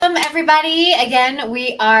everybody. Again,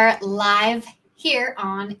 we are live here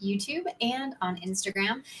on YouTube and on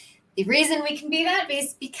Instagram. The reason we can be that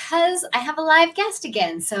is because I have a live guest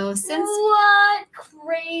again. So since what?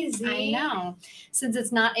 Crazy. I know. Since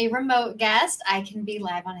it's not a remote guest, I can be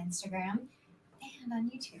live on Instagram and on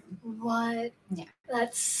YouTube. What? Yeah.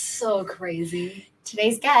 That's so crazy.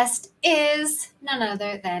 Today's guest is none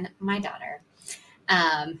other than my daughter.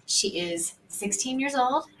 She is 16 years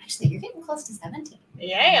old. Actually, you're getting close to 17.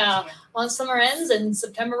 Yeah. Once summer ends and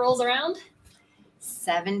September rolls around.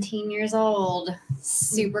 17 years old.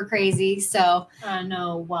 Super crazy. So I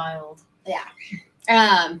know, wild. yeah.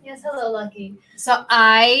 Yes, hello, Lucky. So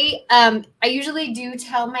I usually do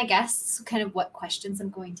tell my guests kind of what questions I'm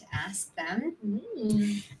going to ask them.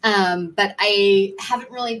 But I haven't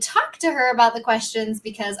really talked to her about the questions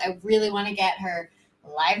because I really want to get her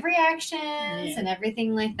live reactions and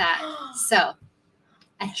everything like that. So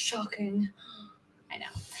Shocking. I know.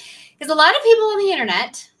 Because a lot of people on the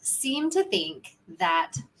internet seem to think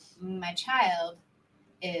that my child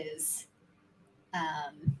is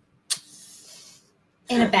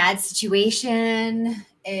in a bad situation,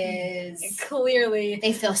 is Clearly.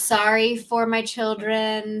 they feel sorry for my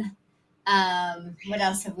children. What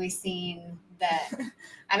else have we seen? That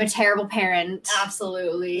I'm a terrible parent.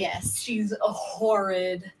 Absolutely. Yes. She's a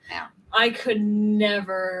horrid. Yeah. I could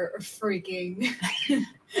never freaking.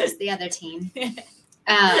 It's the other team.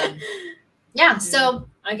 Yeah, so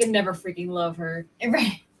I could never freaking love her.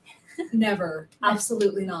 right. Never.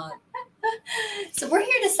 Absolutely not. So we're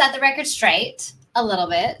here to set the record straight a little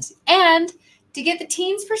bit and to get the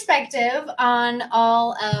teens' perspective on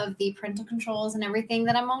all of the parental controls and everything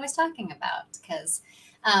that I'm always talking about. Because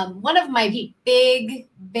one of my big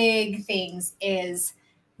things is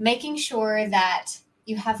making sure that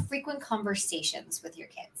you have frequent conversations with your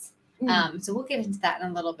kids. So we'll get into that in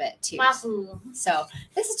a little bit too. Wahoo. So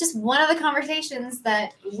this is just one of the conversations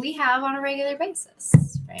that we have on a regular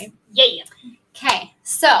basis, right? Yeah. Okay,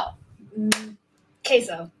 so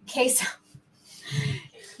Queso. queso.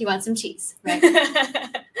 You want some cheese, right?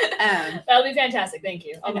 That'll be fantastic. Thank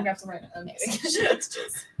you. I'll I know. go grab some right now. I'm Yes, kidding. she likes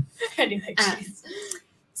cheese. I do like cheese.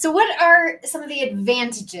 So what are some of the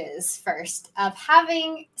advantages first of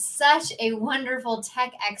having such a wonderful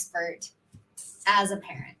tech expert as a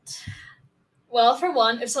parent? Well, for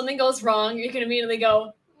one, if something goes wrong, you can immediately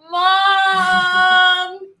go,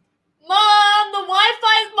 Mom! Mom! The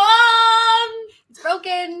Wi-Fi's Mom! It's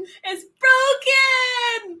broken. It's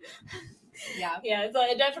broken! Yeah. Yeah, so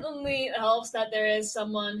it definitely helps that there is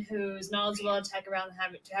someone who's knowledgeable about tech around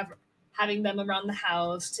having them around the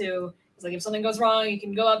house to. It's like if something goes wrong, you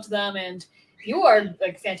can go up to them, and you are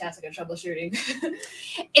like fantastic at troubleshooting.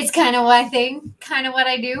 It's kind of what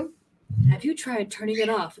I do. Have you tried turning it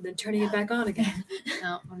off and then turning it back on again?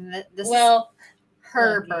 No, this is Well,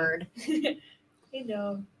 her lucky. bird. I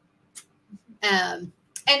know. And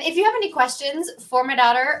if you have any questions for my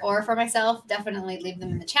daughter or for myself, definitely leave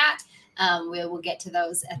them in the chat. We will get to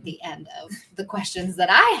those at the end of the questions that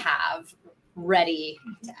I have ready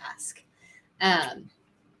to ask.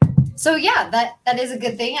 So yeah, that is a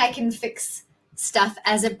good thing. I can fix stuff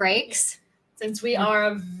as it breaks. Since we are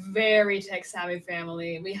a very tech-savvy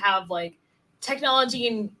family, we have like technology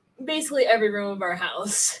in basically every room of our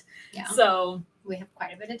house. Yeah. So We have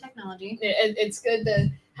quite a bit of technology. it's good to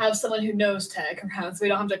have someone who knows tech around, so we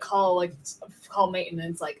don't have to call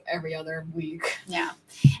maintenance like every other week. Yeah.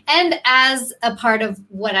 And as a part of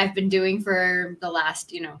what I've been doing for the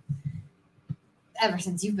last, ever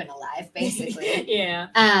since you've been alive, basically. Yeah.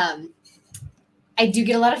 I do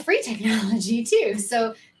get a lot of free technology too.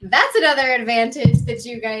 So that's another advantage that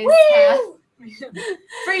you guys have.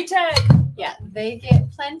 Free tech. Yeah, they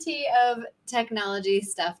get plenty of technology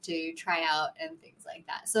stuff to try out and things like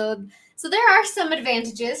that. So there are some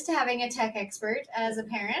advantages to having a tech expert as a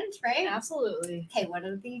parent, right? Absolutely. Okay, what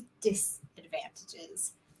are the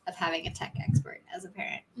disadvantages of having a tech expert as a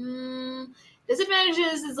parent?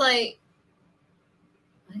 Disadvantages is like,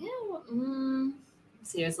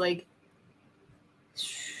 see, it's like,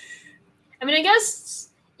 I mean, I guess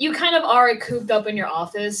you kind of are cooped up in your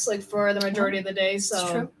office like for the majority of the day, so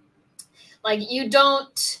It's true. like you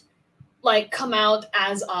don't like come out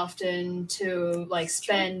as often to like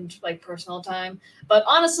spend like personal time, but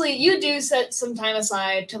honestly you do set some time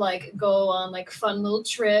aside to like go on like fun little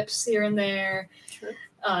trips here and there. True.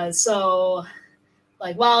 So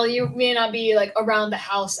like while you may not be like around the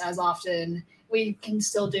house as often, we can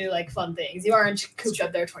still do like fun things. You aren't cooped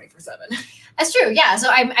up there 24/7. That's true. Yeah. So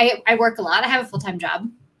I work a lot. I have a full-time job.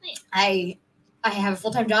 Yeah. I have a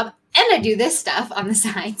full-time job and I do this stuff on the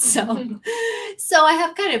side. So I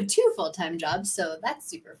have kind of two full-time jobs. So that's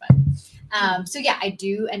super fun. So yeah, I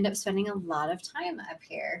do end up spending a lot of time up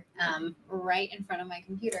here, right in front of my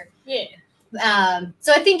computer. Yeah.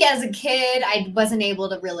 So I think as a kid, I wasn't able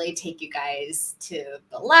to really take you guys to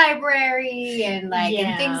the library and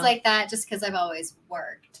and things like that, just because I've always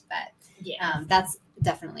worked. But that's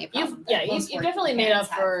definitely a problem. You've definitely made up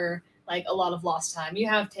for like a lot of lost time. You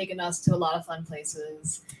have taken us to a lot of fun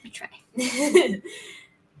places. I try.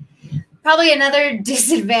 Probably another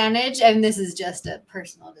disadvantage, and this is just a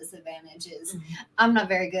personal disadvantage, is I'm not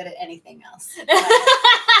very good at anything else.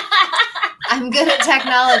 I'm good at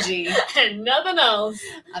technology. And nothing else.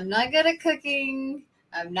 I'm not good at cooking.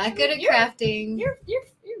 I'm not good at crafting. You're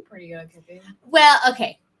pretty good at cooking. Well,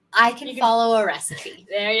 okay. I can follow a recipe.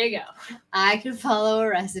 There you go. I can follow a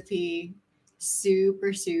recipe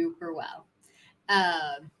super, super well.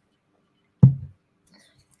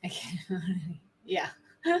 Yeah.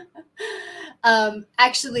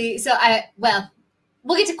 Actually, so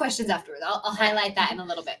we'll get to questions afterwards. I'll highlight that in a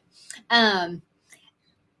little bit.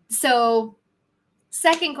 So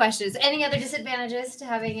second question is, any other disadvantages to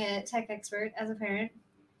having a tech expert as a parent?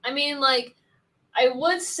 I mean, like, I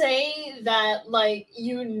would say that, like,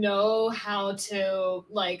 you know how to,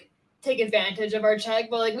 like, take advantage of our tech,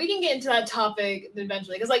 but, like, we can get into that topic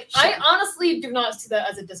eventually. Because, like, sure. I honestly do not see that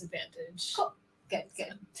as a disadvantage. Cool. Good.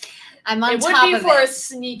 I'm on top of it. It would be for a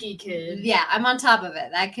sneaky kid. Yeah, I'm on top of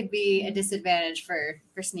it. That could be a disadvantage for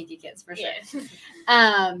sneaky kids, for sure.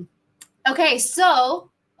 Yeah. Okay, so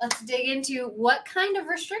let's dig into what kind of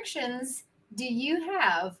restrictions do you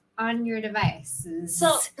have on your devices?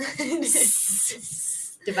 So,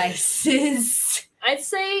 devices. I'd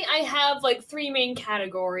say I have like three main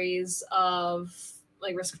categories of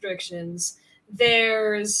like restrictions.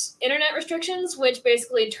 There's internet restrictions, which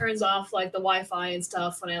basically turns off like the Wi-Fi and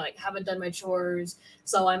stuff when I like haven't done my chores,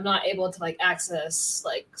 so I'm not able to like access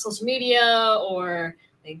like social media or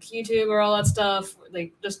like YouTube or all that stuff.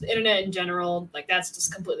 Like just the internet in general, like that's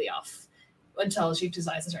just completely off until she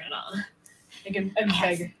decides to turn it on. I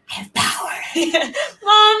have power.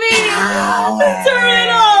 Mommy, power. Turn it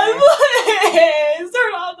on, please.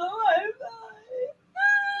 Turn on the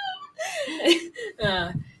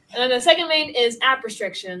Wi-Fi. And then the second main is app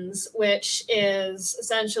restrictions, which is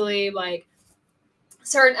essentially like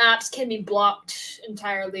certain apps can be blocked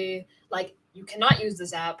entirely. Like, you cannot use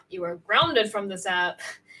this app. You are grounded from this app.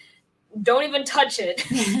 Don't even touch it.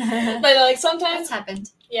 like sometimes that's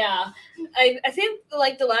happened. Yeah, I think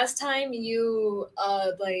like the last time you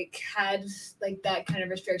like had like that kind of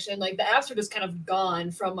restriction, like the apps were just kind of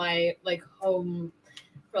gone from my like home,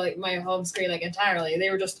 for like my home screen like entirely. They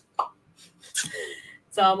were just.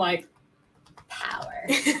 So I'm like, power.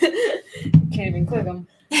 Can't even click them.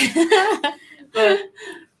 But,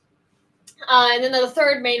 and then the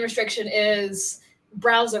third main restriction is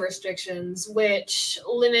browser restrictions, which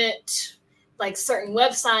limit like certain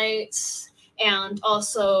websites and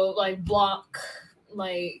also like block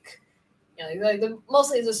like, you know,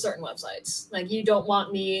 mostly it's just certain websites. Like you don't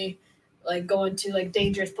want me like going to like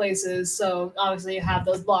dangerous places, so obviously you have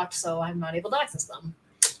those blocked, so I'm not able to access them.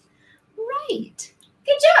 Right.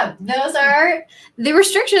 Good job. Those are the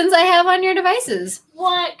restrictions I have on your devices.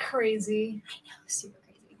 What crazy. I know, super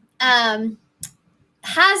crazy.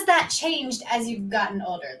 Has that changed as you've gotten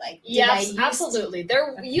older? Like, yes, absolutely.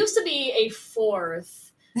 There used to be a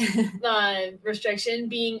fourth restriction,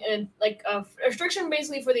 being a restriction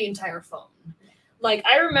basically for the entire phone. Like,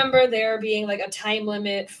 I remember there being like a time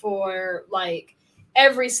limit for like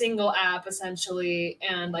every single app essentially,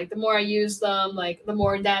 and like the more I use them, like the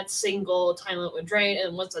more that single time limit would drain,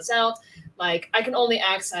 and once that's out, like I can only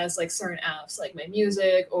access like certain apps like my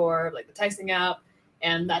music or like the texting app,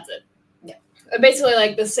 and that's it. Yeah, basically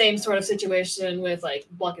like the same sort of situation with like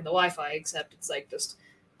blocking the Wi-Fi, except it's like just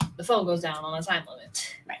the phone goes down on a time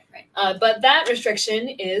limit. Right. But that restriction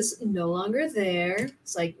is no longer there.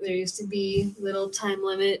 It's like there used to be little time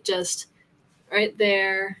limit just right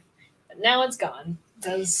there. Now it's gone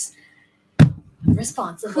because I'm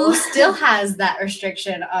responsible. Who still has that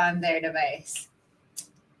restriction on their device?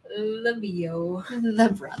 Levio. The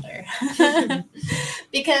brother.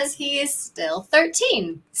 Because he is still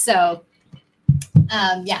 13. So,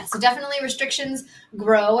 so definitely restrictions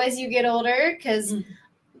grow as you get older, because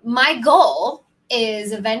my goal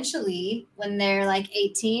is eventually when they're like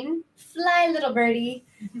 18, fly little birdie.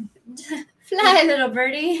 Fly, little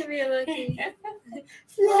birdie.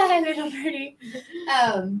 Fly, little birdie.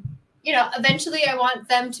 Eventually I want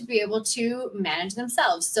them to be able to manage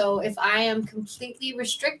themselves. So if I am completely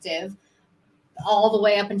restrictive all the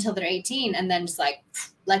way up until they're 18 and then just like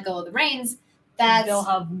let go of the reins, they'll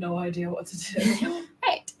have no idea what to do.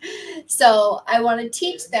 Right. So I want to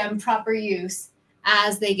teach them proper use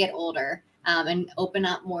as they get older, and open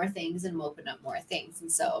up more things. And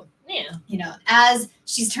so, Yeah. as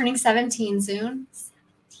she's turning 17 soon,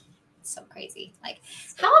 so crazy. Like,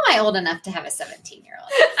 how am I old enough to have a 17-year-old?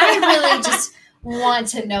 I really just want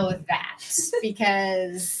to know that,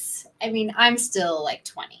 because I mean, I'm still like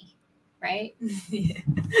 20, right? Yeah.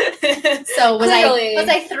 So was Clearly.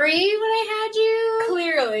 I 3 when I had you?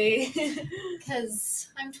 Clearly. Because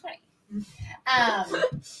I'm 20.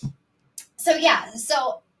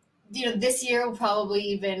 So this year will probably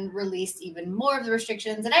even release even more of the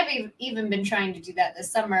restrictions, and I've even been trying to do that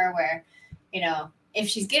this summer, where, if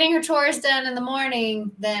she's getting her chores done in the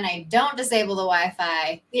morning, then I don't disable the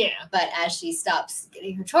Wi-Fi. Yeah. But as she stops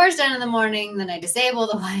getting her chores done in the morning, then I disable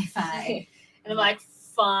the Wi-Fi. And I'm like,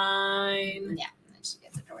 fine. Yeah, and then she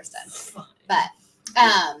gets her chores done. Fine. But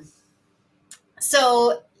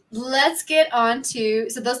so let's get on to,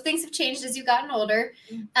 so those things have changed as you've gotten older.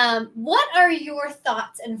 What are your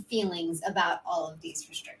thoughts and feelings about all of these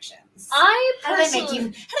restrictions? How do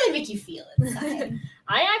they make you feel inside?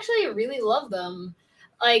 I actually really love them.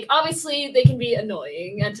 Like, obviously, they can be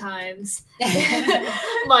annoying at times.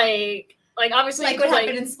 like obviously, like what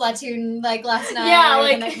happened in Splatoon, like last night, Yeah, or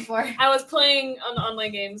like, the night before. I was playing an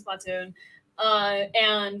online game, Splatoon,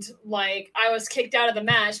 and like I was kicked out of the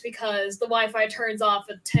match because the Wi-Fi turns off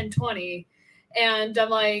at 10:20, and I'm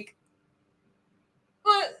like,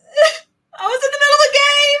 what? I was in the middle of the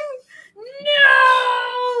game.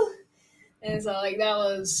 No. And so like that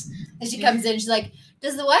was. And she comes in, she's like,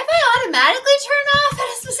 does the Wi-Fi automatically turn off at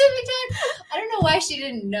a specific time? I don't know why she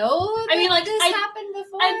didn't know that this happened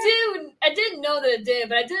before. I did know that it did,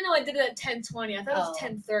 but I didn't know I did it at 10:20. I thought it was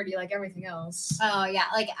 10:30, like everything else. Oh, yeah.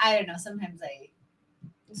 Like, I don't know. Sometimes I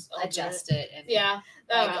adjust it. And, yeah.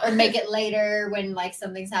 or make it later when, like,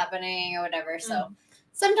 something's happening or whatever. So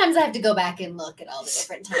sometimes I have to go back and look at all the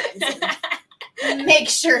different times and make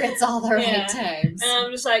sure it's all the right times. And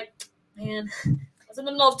I'm just like, man, I was in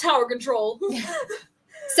the middle of tower control.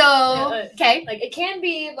 So, okay. Like, it can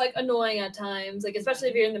be, like, annoying at times, like, especially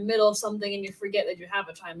if you're in the middle of something and you forget that you have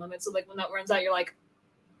a time limit. So, like, when that runs out, you're like,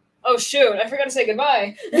 oh, shoot, I forgot to say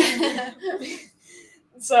goodbye.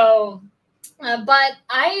 So, but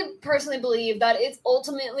I personally believe that it's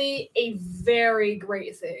ultimately a very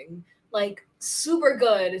great thing. Like, super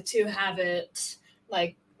good to have it,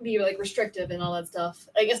 like, be, like, restrictive and all that stuff.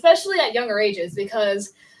 Like, especially at younger ages,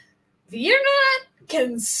 because the internet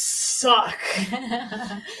can suck.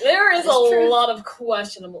 There is a lot of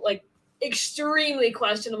questionable, like, extremely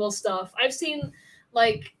questionable stuff. I've seen,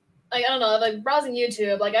 like, I don't know, like, browsing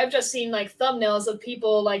YouTube, like, I've just seen, like, thumbnails of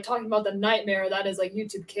people, like, talking about the nightmare that is, like,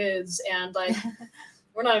 YouTube Kids, and, like,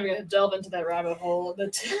 we're not even going to delve into that rabbit hole,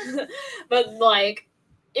 but, like,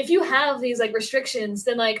 if you have these, like, restrictions,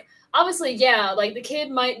 then, like, obviously, yeah, like, the kid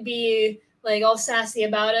might be, like, all sassy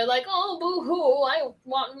about it, like, oh, boo-hoo, I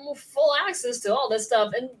want full access to all this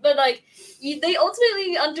stuff. But, like, they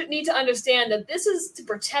ultimately need to understand that this is to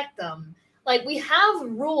protect them. Like, we have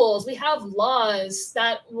rules, we have laws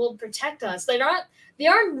that will protect us. They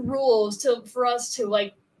aren't rules for us to,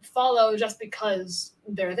 like, follow just because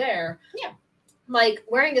they're there. Yeah. Like,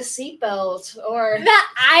 wearing a seatbelt or... That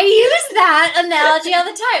I use that analogy all the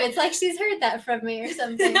time. It's like she's heard that from me or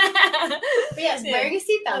something. But yes, wearing a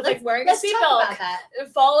seatbelt. Like, wearing let's a seatbelt. Talk about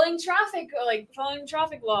that. Following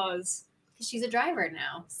traffic laws. She's a driver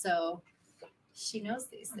now, so she knows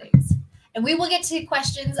these things. And we will get to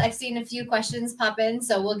questions. I've seen a few questions pop in,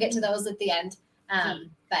 so we'll get to those at the end.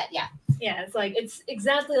 But yeah. Yeah, it's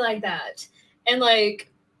exactly like that. And it's,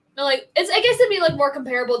 I guess it'd be like more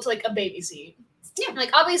comparable to like a baby seat. Yeah.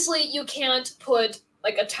 Like, obviously you can't put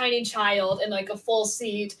like a tiny child in like a full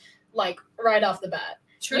seat, like right off the bat.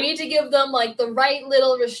 True. You need to give them like the right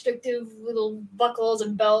little restrictive little buckles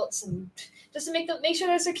and belts, and just to make sure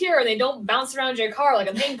they're secure and they don't bounce around your car like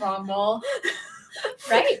a ping pong ball.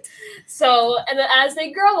 Right. So, and then as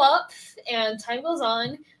they grow up and time goes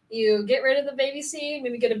on, you get rid of the baby seat,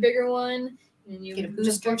 maybe get a bigger one, and you get a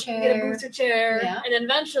booster chair. Yeah. And then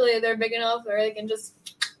eventually they're big enough where they can just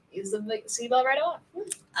use the seatbelt right on.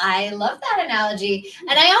 I love that analogy.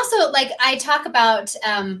 And I also, I talk about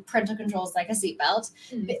parental controls like a seatbelt.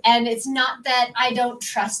 And it's not that I don't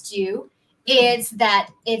trust you. It's that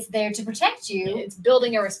it's there to protect you. It's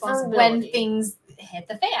building a responsibility. For when things hit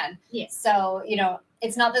the fan. Yeah. So,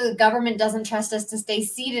 it's not that the government doesn't trust us to stay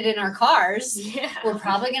seated in our cars. Yeah. We're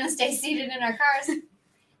probably going to stay seated in our cars.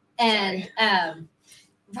 And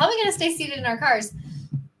we're probably going to stay seated in our cars.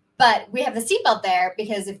 But we have the seatbelt there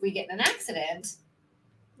because if we get in an accident,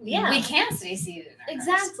 we can't stay seated in our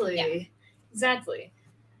cars. Yeah. Exactly.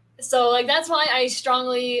 So, that's why I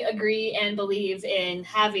strongly agree and believe in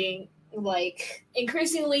having like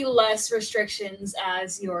increasingly less restrictions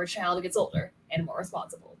as your child gets older and more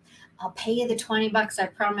responsible. I'll pay you the $20 I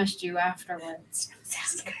promised you afterwards.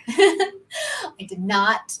 I did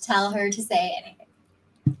not tell her to say anything.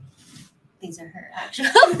 These are her actual.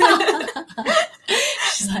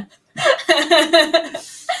 She's like,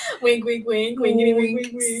 wink, wink, wink, winkety, wink,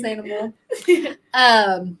 wink, wink. Sustainable.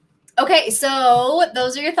 Okay, so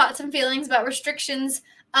those are your thoughts and feelings about restrictions.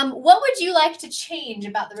 What would you like to change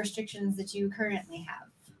about the restrictions that you currently have?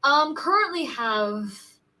 Currently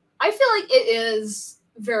I feel like it is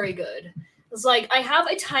very good. It's like I have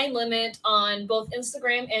a time limit on both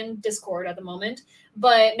Instagram and Discord at the moment,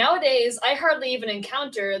 but nowadays I hardly even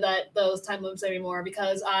encounter those time limits anymore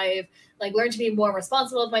because I've like learned to be more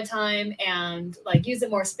responsible with my time and like use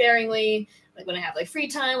it more sparingly. Like when I have like free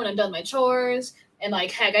time, when I'm done my chores, and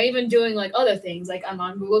like heck, I even doing like other things. Like I'm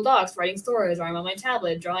on Google Docs writing stories, or I'm on my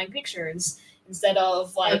tablet drawing pictures instead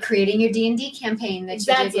of like creating your D&D campaign that you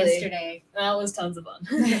did yesterday. That was tons of fun.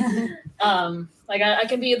 Like I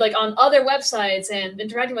can be like on other websites and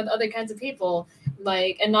interacting with other kinds of people,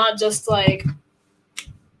 like, and not just like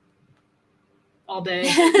all day.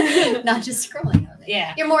 Not just scrolling all day.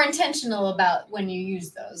 Yeah. You're more intentional about when you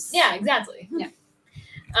use those. Yeah, exactly. Yeah.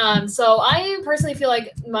 So I personally feel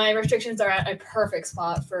like my restrictions are at a perfect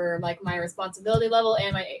spot for like my responsibility level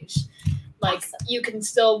and my age. Like awesome. You can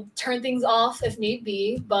still turn things off if need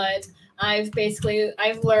be, but I've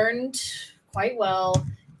learned quite well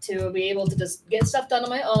to be able to just get stuff done on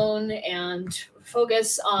my own and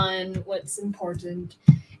focus on what's important.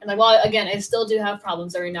 And like, well, again, I still do have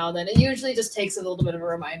problems every now and then. It usually just takes a little bit of a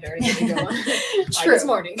reminder to get me going. True. Like this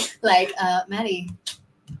morning. Like, Maddie,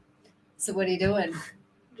 so what are you doing?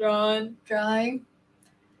 Drawing.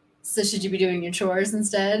 So should you be doing your chores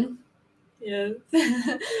instead? Yes.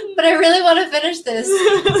 But I really want to finish this.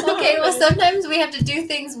 Okay, well, sometimes we have to do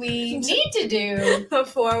things we need to do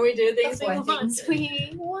before we do things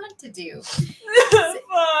we want to do. Fine.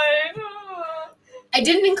 I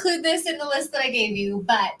didn't include this in the list that I gave you,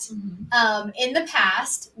 but in the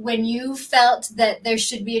past, when you felt that there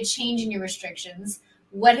should be a change in your restrictions,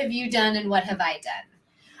 what have you done and what have I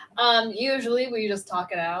done? Usually we just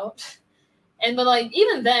talk it out. But like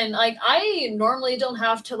even then, like I normally don't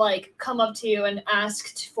have to like come up to you and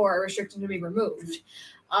ask for a restriction to be removed.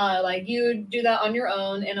 Like you do that on your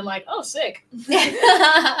own, and I'm like, oh, sick.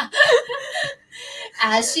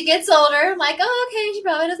 As she gets older, I'm like, oh, okay, she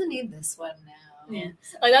probably doesn't need this one now. Yeah,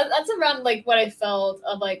 like that's around like what I felt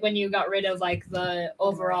of like when you got rid of like the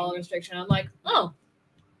overall restriction. I'm like, oh,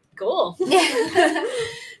 cool.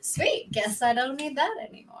 Sweet. Guess I don't need that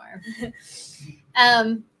anymore.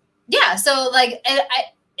 Yeah, so like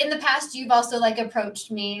in the past, you've also like approached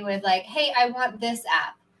me with like, hey, I want this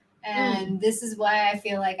app, and this is why I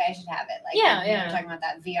feel like I should have it. Like, we were talking about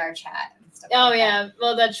that VR chat and stuff. Oh, like yeah. That.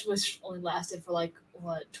 Well, that was only lasted for like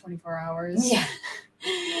 24 hours. Yeah.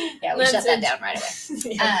 Yeah, we shut that down right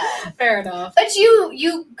away. Fair enough. But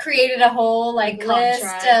you created a whole like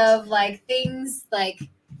list of like things like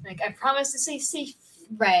I promise to stay safe.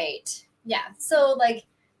 Right. Yeah. So like.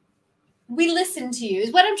 We listen to you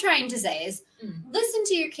is what I'm trying to say is listen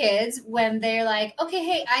to your kids when they're like, okay,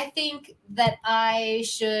 hey, I think that I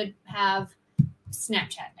should have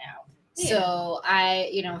Snapchat now. Yeah. So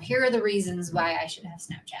here are the reasons why I should have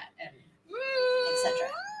Snapchat and etc.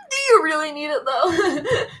 Do you really need it though?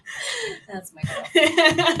 That's my girl.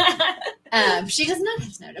 She does not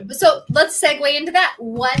have Snapchat. So let's segue into that.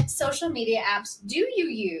 What social media apps do you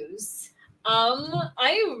use?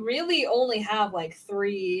 I really only have like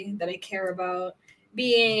 3 that I care about,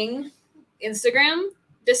 being Instagram,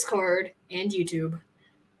 Discord, and YouTube.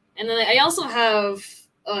 And then I also have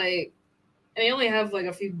I only have like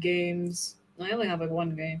a few games. I only have like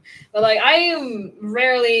 1 game, but like I am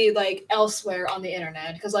rarely like elsewhere on the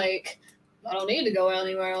internet because like I don't need to go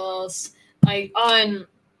anywhere else. Like on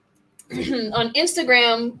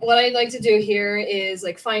Instagram, what I like to do here is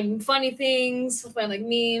like find funny things, find like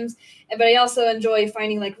memes, but I also enjoy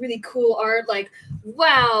finding like really cool art. Like,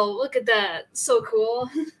 wow, look at that, so cool.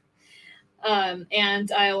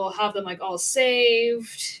 And I will have them like all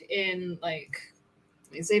saved in like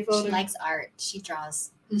save photos. She likes art. She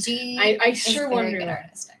draws. I sure wonder good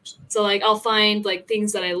artist actually. So like I'll find like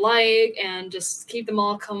things that I like and just keep them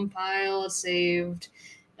all compiled, saved,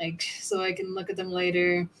 like so I can look at them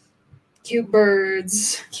later. Cute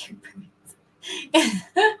birds.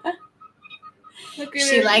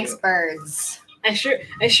 She likes birds. I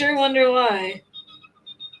sure wonder why.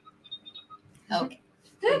 Okay.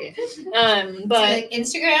 But so like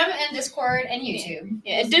Instagram and Discord and YouTube.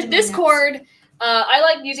 Yeah, Discord. I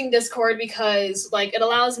like using Discord because like it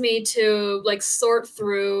allows me to like sort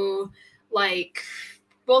through like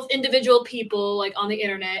both individual people like on the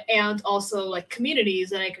internet and also like communities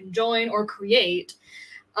that I can join or create.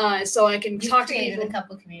 So I can talk to people. A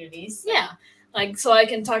couple communities. Yeah, like so I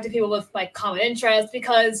can talk to people with like common interests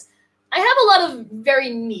because I have a lot of very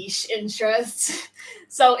niche interests.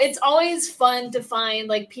 So it's always fun to find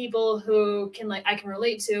like people who can like I can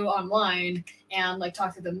relate to online and like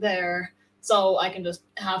talk to them there. So I can just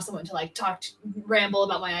have someone to like ramble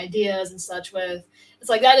about my ideas and such with. It's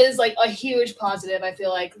like that is like a huge positive I feel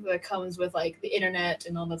like that comes with like the internet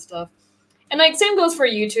and all that stuff. And like same goes for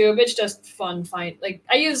YouTube. It's just fun like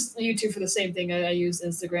I use YouTube for the same thing I use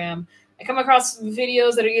Instagram. I come across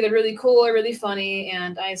videos that are either really cool or really funny,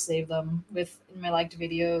 and I save them in my liked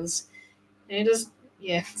videos. And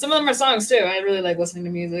some of them are songs too. I really like listening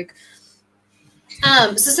to music.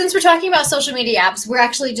 So since we're talking about social media apps, we're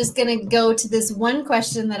actually just gonna go to this one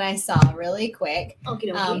question that I saw really quick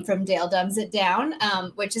from Dale Dumbs It Down,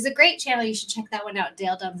 which is a great channel. You should check that one out.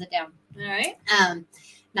 Dale Dumbs It Down. All right.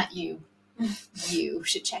 Not you. You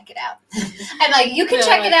should check it out. I'm like, you can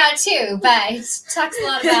check it out too, but it talks a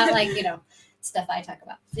lot about like, stuff I talk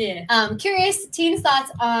about. Yeah. Curious teens'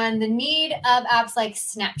 thoughts on the need of apps like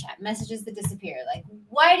Snapchat, messages that disappear. Like,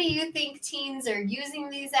 why do you think teens are using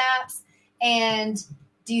these apps? And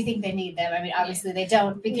do you think they need them? I mean, obviously they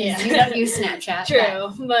don't because you don't use Snapchat.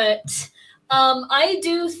 True, but I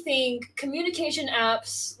do think communication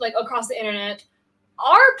apps like across the internet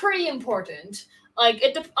are pretty important. Like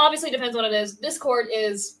it obviously depends on what it is. Discord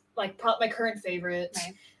is like my current favorite,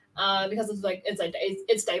 right? Because it's like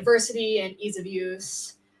it's diversity and ease of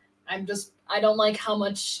use. I don't like how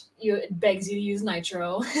much it begs you to use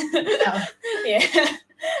Nitro. Oh. Yeah,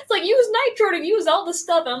 it's like use Nitro to use all the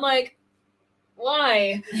stuff. I'm like,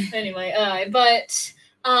 why? Anyway, but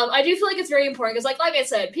I do feel like it's very important because, like I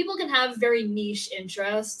said, people can have very niche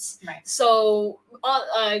interests. Right. So,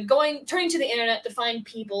 turning to the internet to find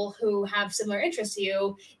people who have similar interests to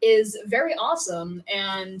you is very awesome,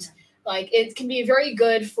 and like it can be very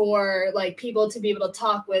good for like people to be able to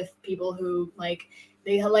talk with people who like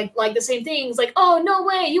they like the same things. Like, oh no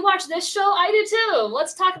way, you watch this show? I do too.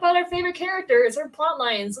 Let's talk about our favorite characters or plot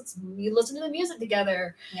lines. Let's listen to the music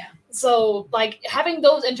together. Yeah. So like having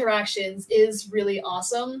those interactions is really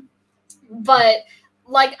awesome, but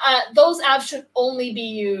like those apps should only be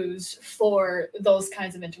used for those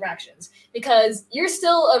kinds of interactions because you're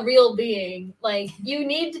still a real being. Like you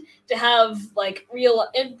need to have like real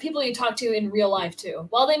people you talk to in real life too.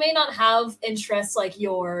 While they may not have interests like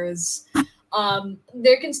yours,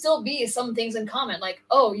 there can still be some things in common. Like,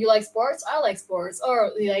 oh, you like sports? I like sports.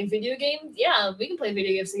 Or you like video games? Yeah, we can play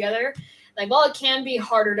video games together. Like, while it can be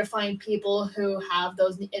harder to find people who have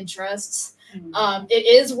those interests, it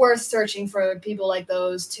is worth searching for people like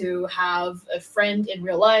those to have a friend in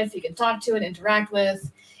real life you can talk to and interact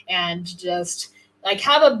with, and just like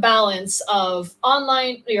have a balance of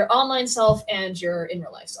your online self and your in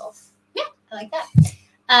real life self. Yeah, I like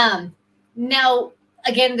that. Now,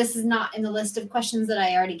 again, this is not in the list of questions that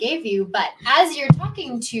I already gave you, but as you're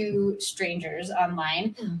talking to strangers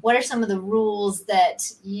online, what are some of the rules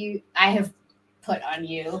that I have put on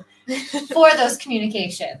you for those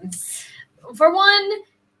communications? For one,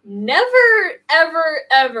 never, ever,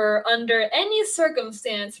 ever, under any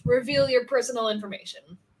circumstance, reveal your personal information,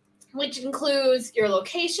 which includes your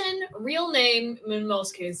location, real name in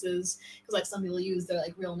most cases, because like some people use their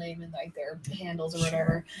like real name and like their handles or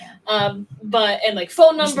whatever. Yeah. And like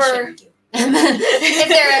phone number. If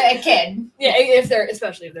they're a kid. Yeah,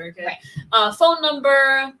 especially if they're a kid. Right. Phone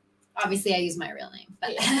number. Obviously, I use my real name.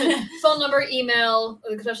 But phone number, email,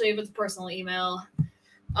 especially if it's a personal email.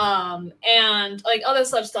 And like other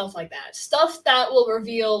such stuff like that. Stuff that will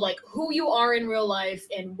reveal like who you are in real life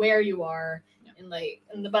and where you are. And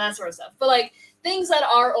that sort of stuff. But like things that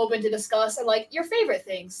are open to discuss are like your favorite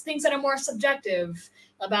things that are more subjective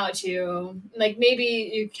about you. Like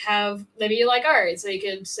maybe you like art, so you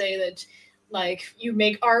can say that like you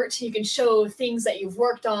make art, you can show things that you've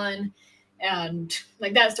worked on and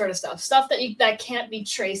like that sort of stuff. Stuff that can't be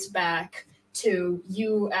traced back to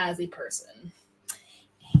you as a person.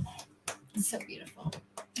 It's so beautiful.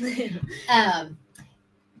 And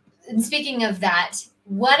speaking of that,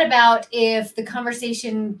 what about if the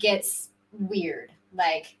conversation gets weird?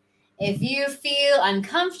 Like, if you feel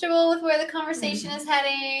uncomfortable with where the conversation is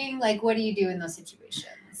heading, like, what do you do in those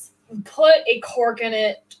situations? Put a cork in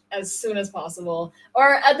it as soon as possible.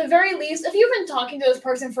 Or at the very least, if you've been talking to this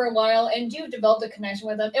person for a while and you've developed a connection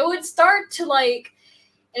with them, it would start to, like,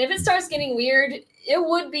 And if it starts getting weird, it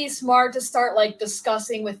would be smart to start like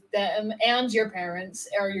discussing with them and your parents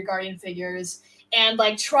or your guardian figures and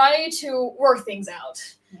like try to work things out.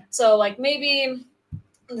 Yeah. So like maybe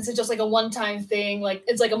this is just like a one-time thing, like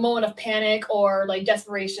it's like a moment of panic or like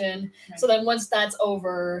desperation. Right. So then once that's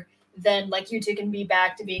over, then like you two can be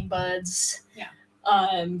back to being buds. Yeah.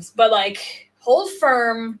 But like hold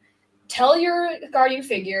firm, tell your guardian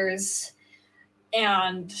figures,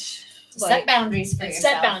 and set boundaries for yourself.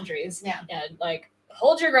 Set boundaries. Yeah. And like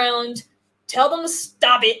hold your ground. Tell them to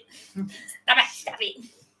stop it. Stop it.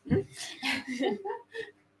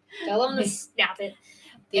 Tell them to stop it.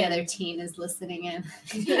 The other teen is listening in.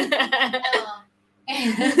 He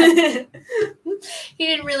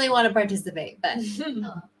didn't really want to participate, but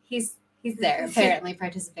he's there apparently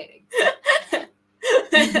participating.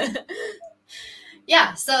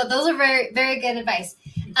 Yeah, so those are very, very good advice.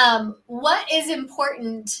 What is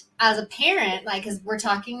important as a parent, like, because we're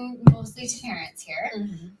talking mostly to parents here,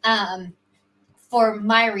 for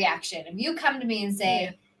my reaction? If you come to me and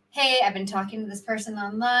say, hey, I've been talking to this person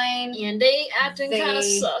online. And they acting kind of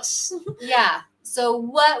sus. Yeah. So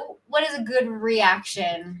what is a good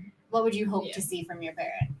reaction? What would you hope to see from your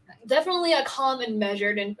parent? Definitely a calm and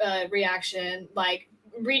measured reaction, like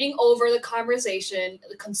reading over the conversation,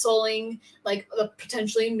 consoling like the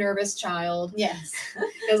potentially nervous child. Yes.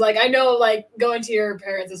 Because like I know like going to your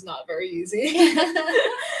parents is not very easy.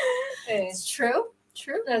 It's true.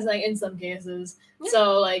 As like in some cases. Yeah.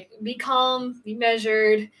 So like be calm, be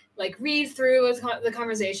measured, like read through the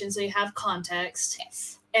conversation so you have context.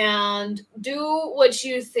 Yes. And do what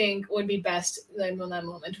you think would be best in that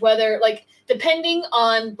moment. Whether like depending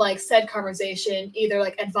on like said conversation, either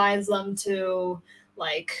like advise them to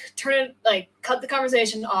like turn it, like cut the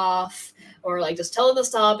conversation off, or like just tell them to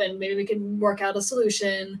stop and maybe we can work out a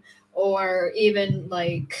solution, or even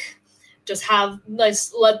like just have like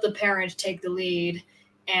let the parent take the lead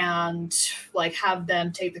and like have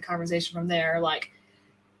them take the conversation from there. Like,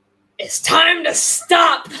 it's time to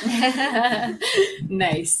stop.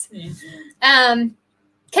 Nice.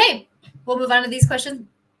 Okay, we'll move on to these questions.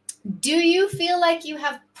 Do you feel like you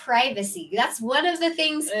have privacy? That's one of the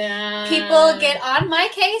things people get on my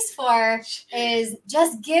case for, is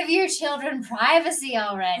just give your children privacy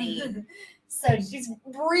already. So she's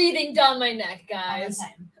breathing down my neck, guys.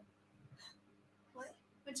 What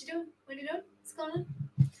you doing? What are you doing? What's going on?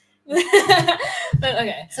 But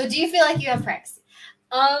okay. So do you feel like you have privacy?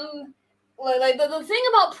 Like the thing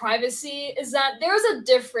about privacy is that there's a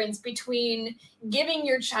difference between giving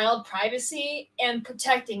your child privacy and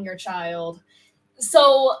protecting your child.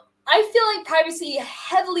 So I feel like privacy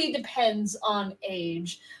heavily depends on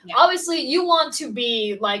age. Yeah. Obviously, you want to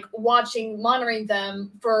be like monitoring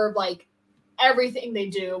them for like everything they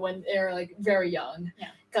do when they're like very young. Yeah.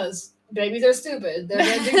 Because babies are stupid. They're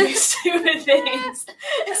going to do stupid things.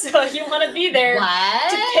 So you want to be there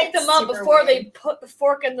to pick them up before they put the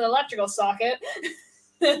fork in the electrical socket.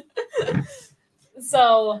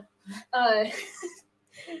 So,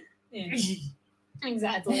 yeah.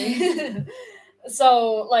 Exactly.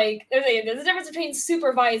 So, like, there's a difference between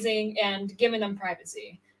supervising and giving them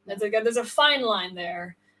privacy. There's a fine line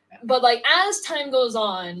there. But, like, as time goes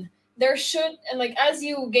on, there should, and like as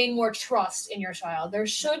you gain more trust in your child, there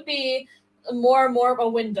should be more and more of a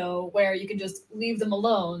window where you can just leave them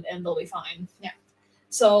alone and they'll be fine. Yeah.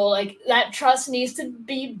 So like that trust needs to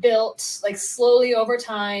be built like slowly over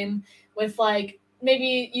time, with like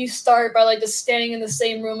maybe you start by like just standing in the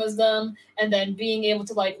same room as them and then being able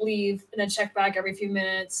to like leave and then check back every few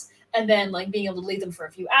minutes, and then like being able to leave them for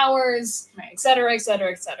a few hours, right, et cetera, et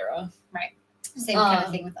cetera, et cetera. Right. Same kind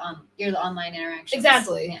of thing with your online interactions.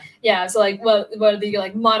 Exactly. Yeah. So like what you're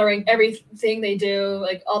like monitoring everything they do,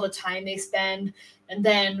 like all the time they spend, and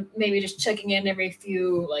then maybe just checking in every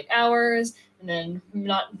few like hours, and then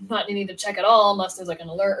not needing to check at all unless there's like an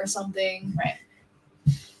alert or something. Right.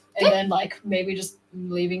 And then like maybe just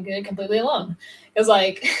leaving it completely alone. Because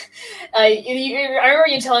like I remember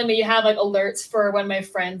you telling me you have like alerts for when my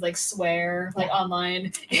friends like swear like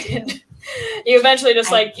online. And you eventually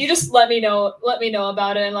just like you just let me know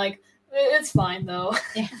about it, and like it's fine though.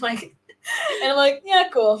 Yeah. Like, and I'm like, yeah,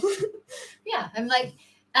 cool. Yeah, I'm like,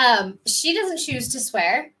 she doesn't choose to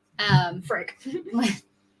swear. Frick.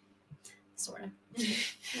 Sort of.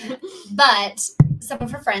 But some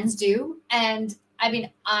of her friends do, and I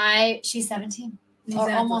mean, she's 17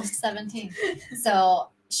 or almost 17, so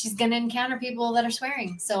she's gonna encounter people that are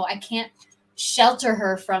swearing. So I can't shelter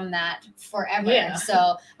her from that forever. Yeah. So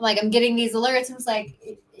I'm like, I'm getting these alerts. And it's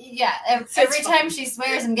like, yeah, every time she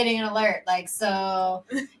swears, I'm getting an alert. Like, so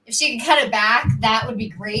if she could cut it back, that would be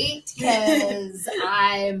great because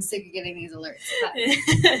I'm sick of getting these alerts.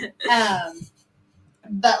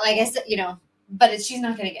 But like I said, but she's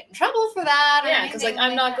not going to get in trouble for that. Yeah, because like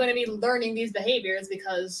I'm not going to be learning these behaviors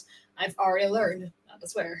because I've already learned not to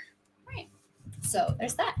swear. Right. So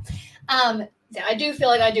there's that. Yeah, I do feel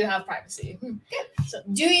like I do have privacy. Good. So,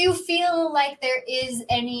 do you feel like there is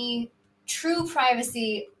any true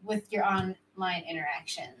privacy with your online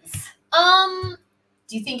interactions? Do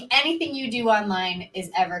you think anything you do online is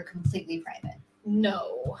ever completely private?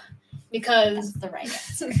 No. Because that's the right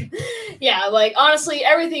answer. Yeah, like honestly,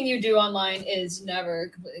 everything you do online is never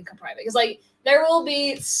completely private. Because like there will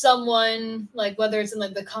be someone, like whether it's in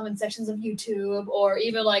like the comment sections of YouTube or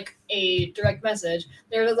even like a direct message,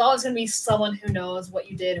 there's always gonna be someone who knows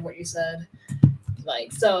what you did and what you said.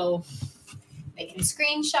 Like so they can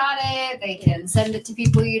screenshot it, they can send it to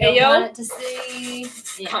people you don't want it to see.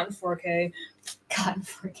 Yeah. Caught in 4K. Caught in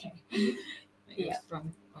 4K. Yeah.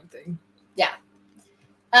 Wrong thing. Yeah.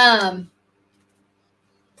 Yeah.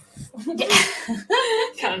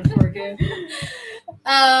 Caught in 4K.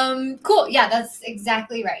 Cool. Yeah, that's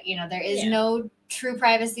exactly right. There is no true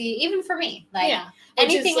privacy, even for me. Like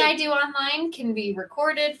anything I do online can be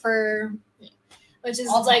recorded for which is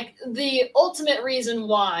like the ultimate reason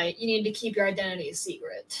why you need to keep your identity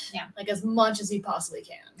secret. Yeah. Like as much as you possibly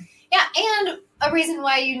can. Yeah, and a reason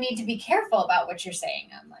why you need to be careful about what you're saying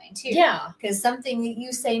online too. Yeah. Because something that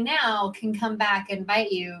you say now can come back and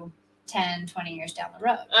bite you 10, 20 years down the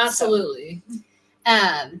road. Absolutely.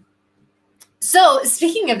 So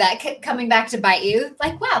speaking of that, coming back to bite you,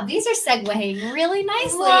 like, wow, these are segueing really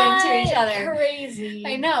nicely into each other. Crazy.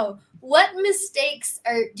 I know. What mistakes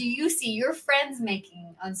do you see your friends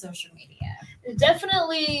making on social media?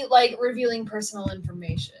 Definitely like revealing personal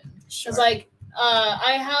information. Sure. Because like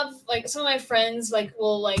I have like some of my friends like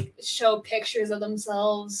will like show pictures of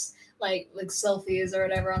themselves like selfies or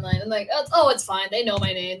whatever online and like oh it's fine, they know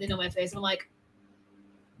my name, they know my face, and I'm like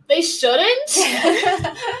they shouldn't.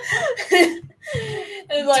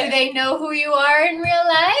 Like, do they know who you are in real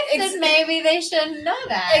life? Then maybe they shouldn't know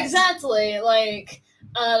that. Exactly. Like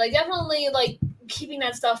definitely like keeping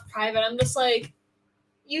that stuff private. I'm just like,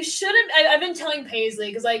 you shouldn't. I've been telling Paisley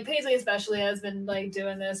because like Paisley especially has been like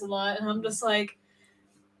doing this a lot, and I'm just like,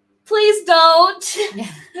 please don't.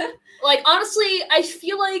 Like honestly, I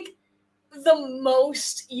feel like the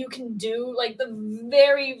most you can do, like the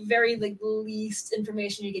very, very like least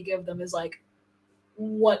information you could give them is like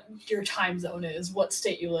what your time zone is, what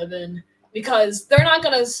state you live in, because they're not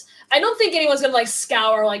gonna. I don't think anyone's gonna like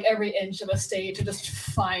scour like every inch of a state to just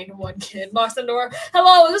find one kid, knocks on the door.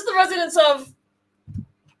 Hello, is this the residence of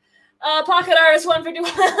Pocket Artist 151?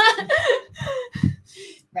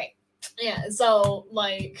 Right. Yeah. So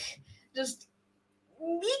like, just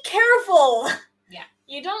be careful. Yeah.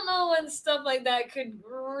 You don't know when stuff like that could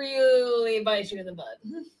really bite you in the butt.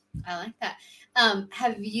 I like that.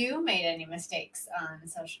 Have you made any mistakes on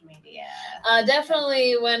social media?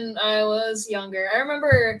 Definitely when I was younger. I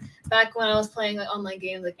remember back when I was playing like online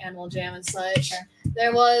games like Animal Jam and such. Sure.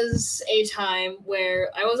 There was a time where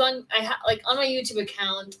on my YouTube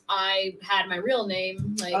account, I had my real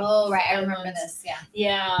name. Like, oh, right. I remember this. Yeah.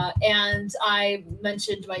 Yeah. And I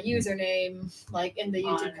mentioned my username, like in the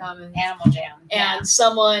YouTube comments. Animal Jam. And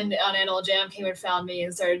someone on Animal Jam came and found me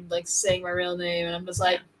and started like saying my real name. And I'm just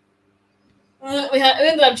like, we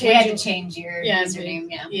ended up changing. We had to change your username.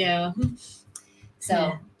 Yeah.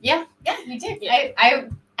 So, yeah, you did. Yeah.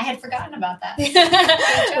 I had forgotten about that.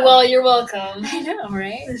 Well, you're welcome. I know,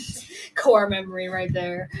 right? Core memory right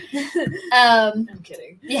there. I'm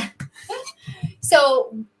kidding. Yeah.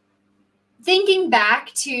 So, thinking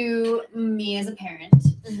back to me as a parent,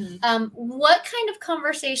 what kind of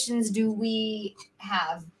conversations do we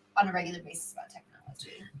have on a regular basis about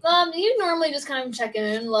technology? You normally just kind of check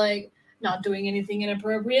in, like not doing anything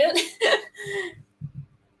inappropriate.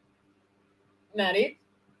 Maddie.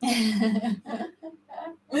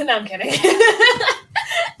 No, I'm kidding.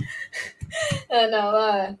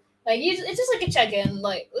 No, like it's just like a check-in,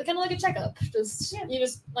 like kind of like a checkup. Just you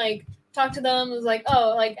just like talk to them. It's like,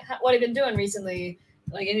 oh, like what have you been doing recently?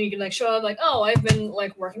 Like, and you can like show up like, oh, I've been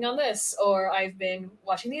like working on this, or I've been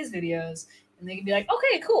watching these videos, and they can be like,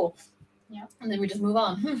 okay, cool, yeah, and then we just move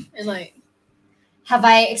on. And like, have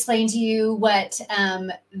I explained to you what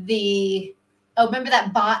remember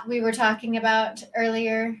that bot we were talking about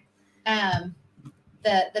earlier?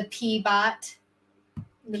 The P bot.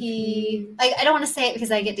 Like, I don't want to say it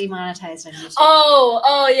because I get demonetized on YouTube.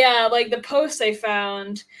 Oh yeah, like the post I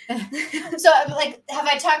found. So, like, have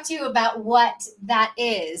I talked to you about what that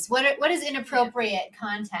is? What is inappropriate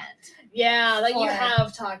content? Yeah, like you Or-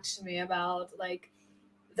 have talked to me about like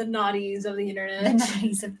the naughties of the internet. The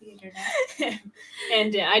naughties of the internet.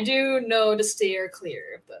 And yeah, I do know to steer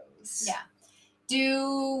clear of those. Yeah.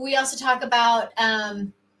 Do we also talk about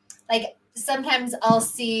like sometimes I'll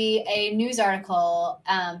see a news article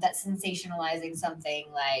that's sensationalizing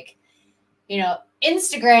something like, you know,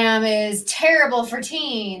 Instagram is terrible for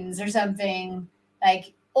teens or something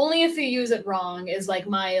like. Only if you use it wrong is like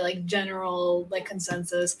my like general like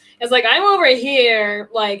consensus. It's like I'm over here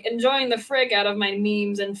like enjoying the frick out of my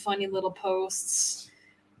memes and funny little posts.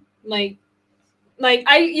 Like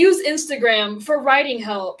I use Instagram for writing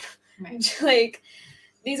help. Right. Like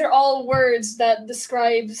these are all words that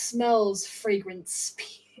describe smells, fragrance,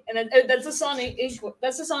 and that's just on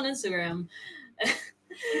Instagram.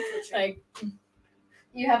 Like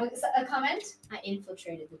You have a comment? I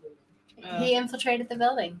infiltrated the building. He infiltrated the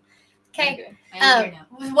building. Okay. I'm here now.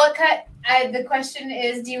 What the question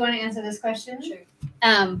is, do you want to answer this question? Sure.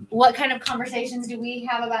 What kind of conversations do we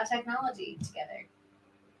have about technology together?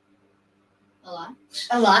 A lot.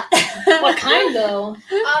 A lot. What kind though?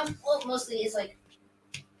 Well, mostly it's like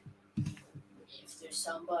if there's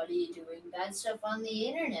somebody doing bad stuff on the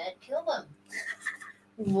internet, kill them.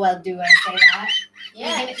 Well, do I say that?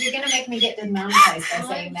 Yeah. You're gonna make me get demonetized by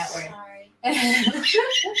saying that word. Sorry.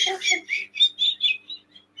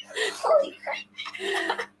 Holy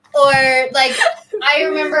crap. Or like, I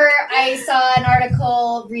remember I saw an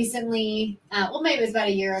article recently. Well, maybe it was about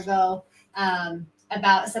a year ago,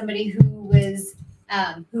 about somebody who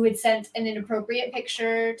had sent an inappropriate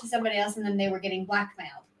picture to somebody else, and then they were getting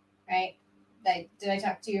blackmailed. Right? Did I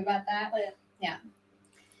talk to you about that? Yeah.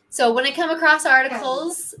 So when I come across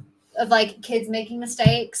articles of like kids making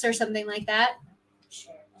mistakes or something like that,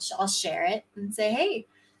 Share. I'll share it and say, "Hey,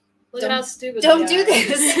 Look at how stupid. don't they do are.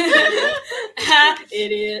 this."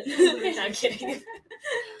 Idiot. Not kidding.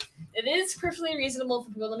 It is perfectly reasonable for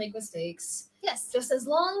people to make mistakes, Yes. just as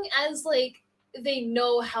long as like they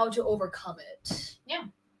know how to overcome it. Yeah.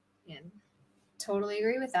 And Totally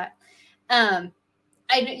agree with that. I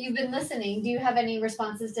know you've been listening. Do you have any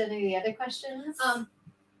responses to any of the other questions?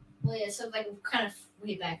 Well, yeah. So like, kind of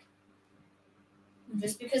way back.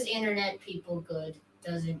 Just because internet people good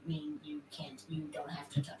doesn't mean you don't have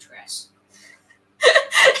to touch grass.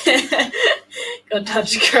 go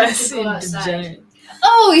touch grass. Go you outside. degenerate.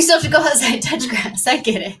 Oh, you still have to go outside and touch grass. I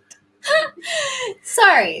get it.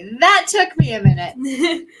 Sorry, that took me a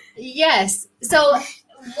minute. Yes. So,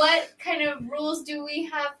 what kind of rules do we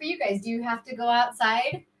have for you guys? Do you have to go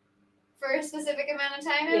outside for a specific amount of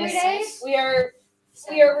time every day? Yes.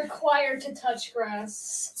 We are required to touch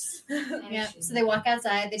grass. Yeah. So they walk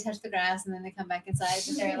outside, they touch the grass, and then they come back inside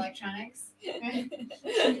with their electronics. Is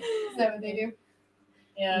that what they do?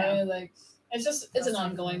 Yeah, like it's an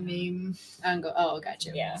ongoing meme. Oh,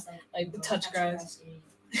 gotcha. Yeah, like the touch grass.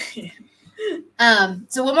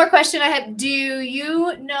 So one more question I had. Do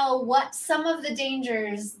you know what some of the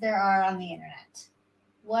dangers there are on the internet?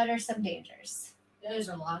 What are some dangers? There's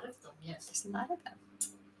a lot of them. Yes. There's a lot of them.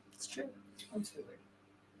 It's true. What's the word?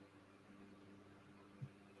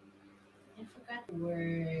 I forgot the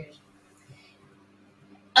word.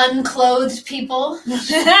 Unclothed people. Is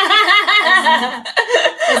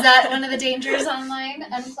that one of the dangers online?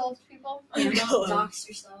 Unclothed people? Don't dox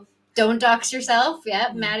yourself. Don't dox yourself.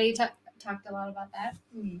 Yeah, Maddie talked a lot about that.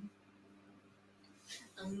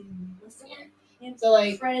 What's the word? So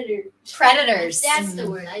like Predator. Predators. That's the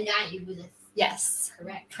word. I got you with it. Yes.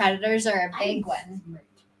 Correct. Predators are a big one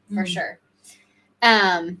for sure.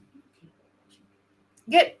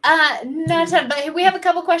 Good. Not a ton, but we have a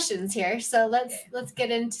couple questions here, so let's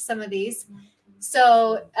get into some of these.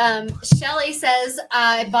 So, Shelly says,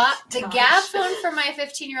 I bought the Gab phone for my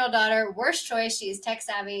 15-year-old daughter. Worst choice. She is tech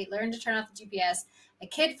savvy. Learned to turn off the GPS. A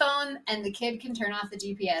kid phone, and the kid can turn off the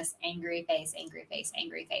GPS. Angry face, angry face,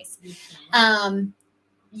 angry face.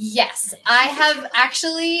 Yes, I have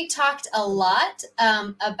actually talked a lot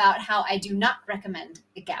about how I do not recommend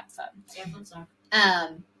the Gab phone.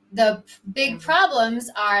 The big problems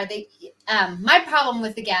are my problem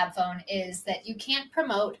with the Gab phone is that you can't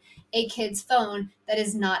promote a kid's phone that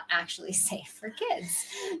is not actually safe for kids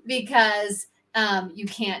because you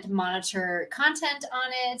can't monitor content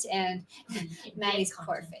on it. And Maddie's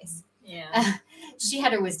poor face. yeah. She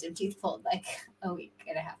had her wisdom teeth pulled like a week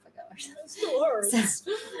and a half ago or something. It still hurts.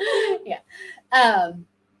 Yeah.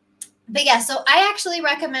 But yeah, so I actually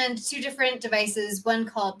recommend 2 different devices. One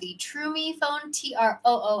called the TrueMe phone,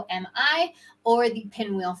 TROOMI, or the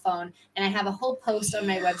Pinwheel phone. And I have a whole post on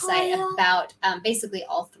my website about basically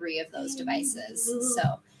all 3 of those devices.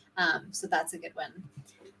 So that's a good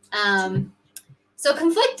one.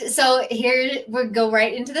 So here we go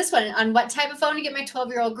right into this one. On what type of phone to get my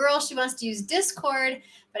 12-year-old girl? She wants to use Discord,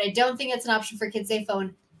 but I don't think it's an option for Kids Safe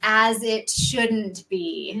Phone, as it shouldn't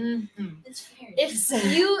be. Mm-hmm. It's fair.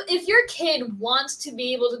 If your kid wants to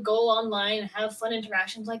be able to go online and have fun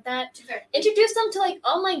interactions like that, Too fair. introduce them to like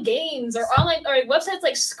online games or online or websites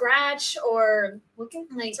like Scratch or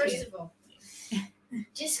like First of all,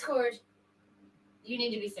 Discord, you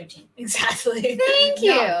need to be 13. exactly. Thank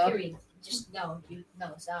you. No, period. Just no,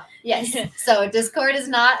 stop. Yes. So Discord is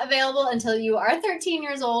not available until you are 13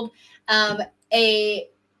 years old.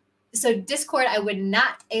 So Discord, I would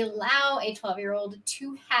not allow a 12-year-old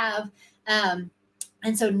to have. And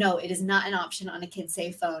so, no, it is not an option on a Kids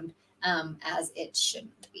Safe phone, as it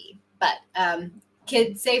shouldn't be. But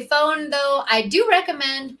Kids Safe phone, though, I do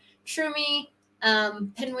recommend TrueMe,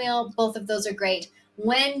 Pinwheel. Both of those are great.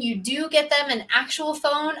 When you do get them an actual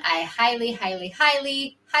phone, I highly, highly,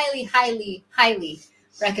 highly, highly, highly, highly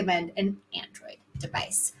recommend an Android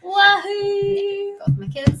device. Wahoo! Both my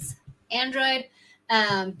kids, Android,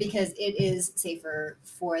 because it is safer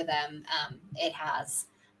for them. It has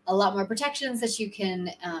a lot more protections that you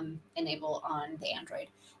can enable on the Android.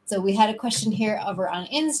 So we had a question here over on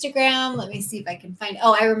Instagram. Let me see if I can find.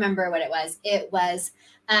 Oh, I remember what it was. It was,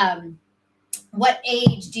 what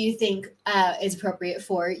age do you think is appropriate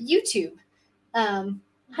for YouTube?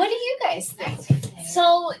 What do you guys think?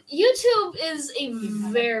 So YouTube is a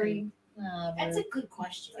very That's a good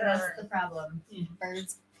question. That's the problem.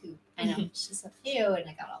 Birds poop. I know. It's just a few, and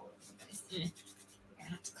I got all over the place. We're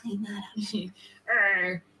gonna have to clean that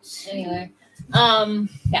up. Anyway,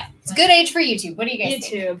 Yeah, it's a good age for YouTube. What do you guys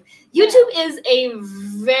think? YouTube. YouTube is a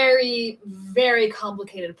very, very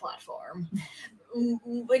complicated platform.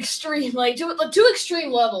 Extreme, like two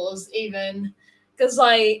extreme levels, even, because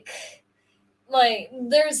like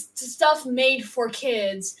there's stuff made for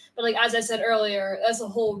kids, but like as I said earlier, that's a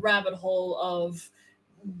whole rabbit hole of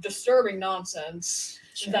disturbing nonsense.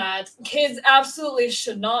 Sure. That kids absolutely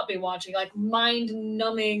should not be watching, like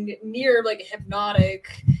mind-numbing, near like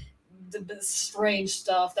hypnotic, strange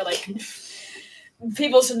stuff that like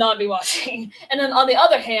people should not be watching. And then on the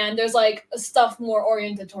other hand, there's like stuff more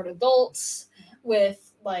oriented toward adults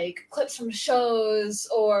with like clips from shows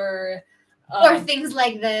or things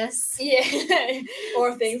like this. Yeah,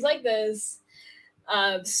 or things like this.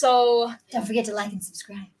 So Don't forget to like and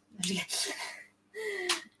subscribe.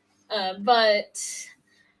 but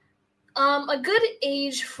a good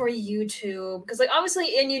age for YouTube, because like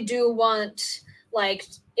obviously, and you do want like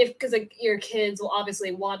because like your kids will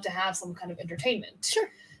obviously want to have some kind of entertainment. Sure.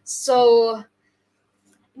 So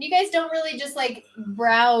You guys don't really just like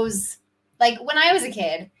browse. Like when I was a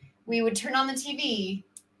kid, we would turn on the TV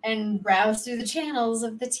and browse through the channels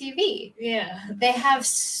of the TV. yeah, They have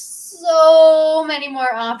so many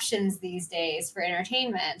more options these days for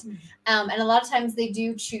entertainment. And a lot of times they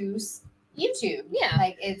do choose YouTube. Yeah.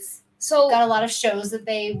 Like it's so got a lot of shows that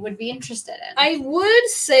they would be interested in. I would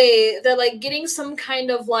say that like getting some kind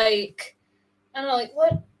of like I don't know, like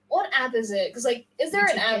what app is it? Because like, is there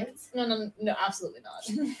an YouTube app? Kids? No, absolutely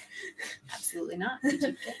not. Absolutely not.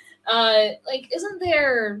 YouTube Kids. Like, isn't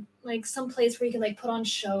there like some place where you can like put on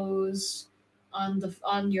shows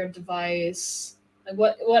on your device? Like,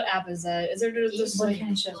 what app is that? Is there just What like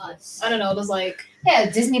kind of shows? Plus. I don't know, there's like Yeah,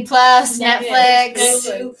 Disney Plus, Yeah, Netflix.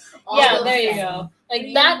 Netflix. All yeah, of there you them. go.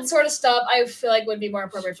 Like that sort of stuff, I feel like would be more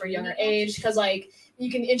appropriate for a younger age because like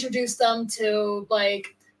you can introduce them to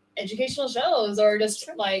like educational shows or just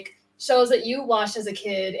like shows that you watched as a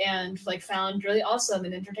kid and like found really awesome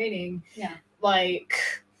and entertaining. Yeah. Like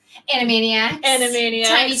Animaniacs.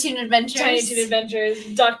 Tiny Toon Adventures. Tiny Toon Adventures,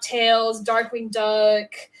 DuckTales, Darkwing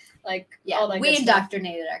Duck, like Yeah, all that we good stuff.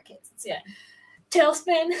 indoctrinated our kids. Yeah.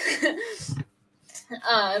 Tailspin.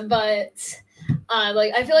 But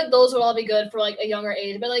like I feel like those would all be good for like a younger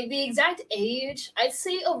age. But like the exact age, I'd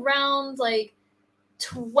say around like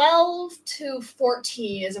 12 to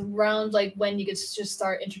 14 is around like when you could just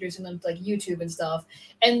start introducing them to like YouTube and stuff.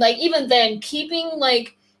 And like even then keeping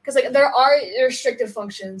like because like there are restrictive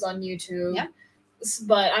functions on YouTube. Yeah.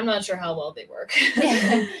 But I'm not sure how well they work.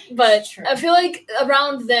 Yeah. But True. I feel like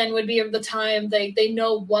around then would be the time they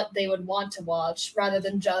know what they would want to watch rather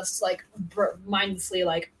than just like mindlessly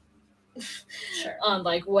like Sure. on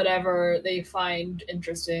like whatever they find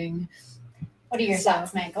interesting. What are your So-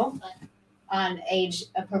 thoughts, Michael, on age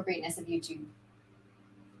appropriateness of YouTube?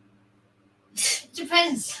 It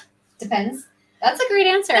depends. Depends. That's a great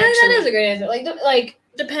answer, I think actually. that is a great answer. Like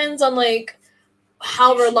depends on like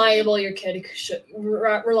how reliable your kid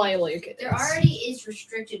reliable your kid is. There already is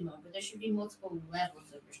restricted mode, but there should be multiple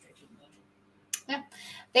levels of restricted mode.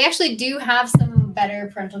 They actually do have some better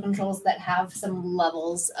parental controls that have some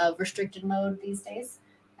levels of restricted mode these days.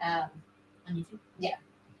 On YouTube.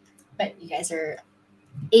 But you guys are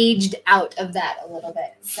aged out of that a little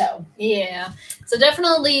bit. So Yeah. So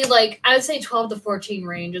definitely, like, I would say 12 to 14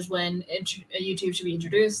 range is when YouTube should be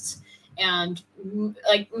introduced, and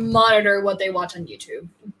like monitor what they watch on YouTube.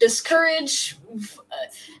 Discourage,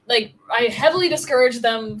 like, I heavily discourage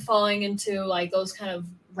them falling into like those kind of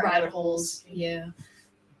rabbit holes. Yeah.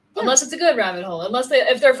 Unless it's a good rabbit hole.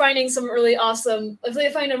 If they're finding if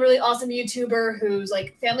they find a really awesome YouTuber who's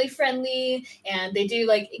like family friendly and they do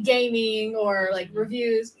like gaming or like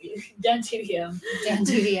reviews, Dan TDM. Dan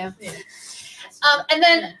TDM. Yeah. And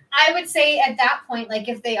then I would say at that point, like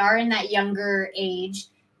if they are in that younger age,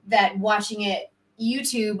 that watching it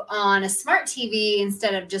YouTube on a smart TV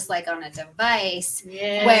instead of just like on a device,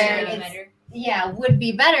 Yeah. Where It's it's- better. would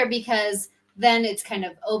be better, because then it's kind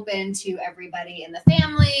of open to everybody in the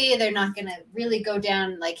family. They're not going to really go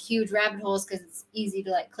down like huge rabbit holes because it's easy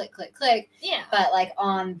to like click. Yeah. But like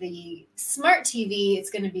on the smart TV, it's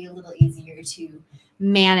going to be a little easier to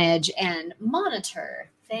manage and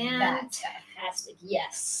monitor that. Fantastic.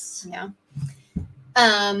 Yes. Yeah.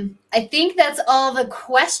 I think that's all the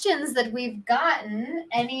questions that we've gotten.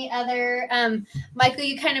 Any other, Michael,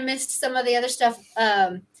 you kind of missed some of the other stuff.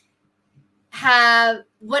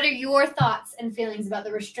 What are your thoughts and feelings about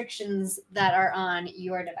the restrictions that are on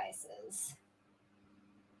your devices?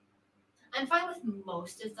 I'm fine with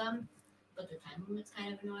most of them, but the time limit's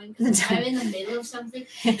kind of annoying. The 'Cause if time- I'm in the middle of something,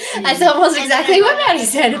 That's almost and exactly then I what run out Maddie of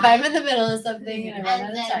said. If time. I'm in the middle of something and I run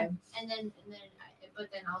out of time. but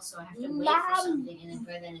then also I have to wait for something, and then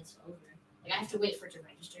by then it's over. Like I have to wait for it to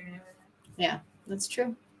register and everything. That's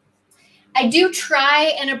true. I do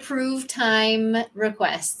try and approve time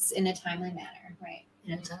requests in a timely manner, right?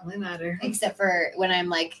 In a timely matter. Except for when I'm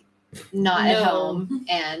like not at No. home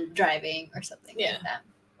and driving or something Yeah. like that.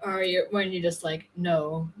 Or when you just like,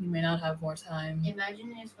 no, you may not have more time.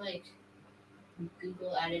 Imagine if like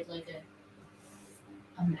Google added like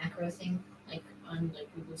a macro thing like on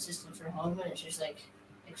like Google System for home, and it's just like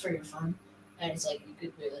for your phone, and it's like you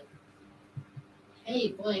could be like, hey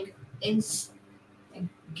blank, and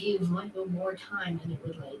give Michael more time, and it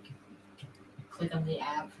would like click on the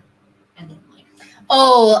app, and then like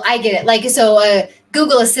Oh, I get it. Like, so a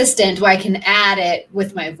Google Assistant where I can add it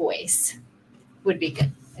with my voice would be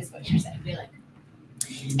good, is what you're saying. it'd be like,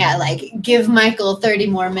 Yeah, like give Michael 30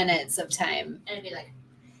 more minutes of time. and it'd be like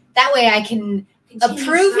That way I can continue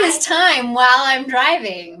approve his driving. time while I'm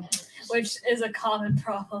driving. Which is a common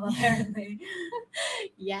problem, apparently.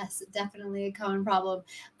 Yes, definitely a common problem.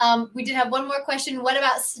 We did have one more question. What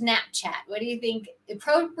about Snapchat? What do you think?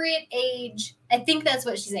 Appropriate age? I think that's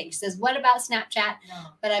what she's saying. She says, what about Snapchat? No.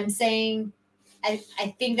 But I'm saying, I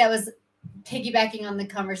think that was piggybacking on the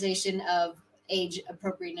conversation of age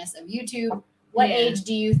appropriateness of YouTube. What Yeah. age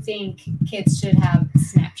do you think kids should have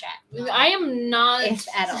Snapchat, I am not. if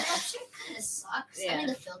at all? Snapchat kind of sucks. I Yeah. mean,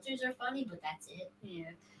 the filters are funny, but that's it. Yeah.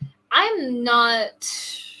 I'm not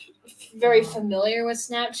very familiar with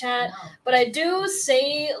Snapchat, No. but I do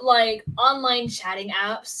say like online chatting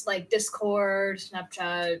apps like Discord,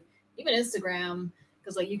 Snapchat, even Instagram,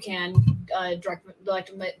 because like you can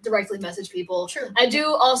directly message people. True. I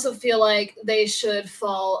do also feel like they should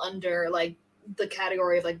fall under like the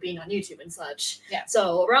category of like being on YouTube and such. Yeah.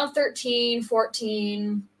 So around 13,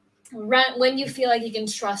 14, when you feel like you can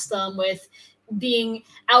trust them with being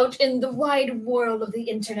out in the wide world of the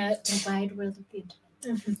internet. The wide world of the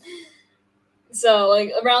internet. So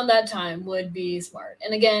like around that time would be smart.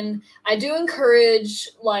 And again, I do encourage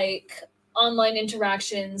like online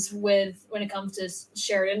interactions with when it comes to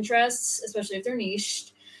shared interests, especially if they're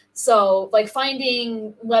niched. So like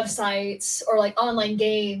finding websites or like online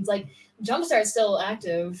games, like Jumpstart's still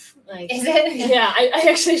active. Like Is it? yeah, I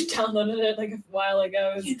actually downloaded it like a while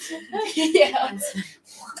ago. Yeah,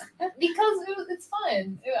 because it's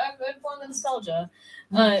fun. I'm fun the nostalgia.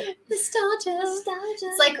 Nostalgia.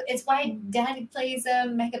 It's like it's why Daddy plays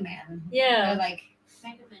Mega Man. Yeah. Or like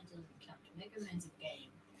Mega Man doesn't count. Mega Man's a game.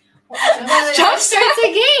 Jumpstart's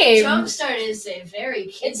a game. Jumpstart is a very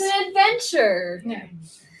It's kids. an adventure. Yeah.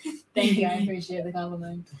 Thank you. I appreciate the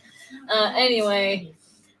compliment. Anyway,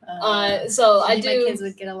 so I think my do. kids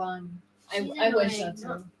would get along. I wish so No.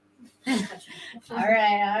 too. All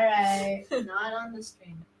right. Not on the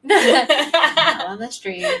stream. Not on the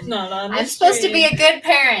stream. Not on the I'm supposed to be stream. a good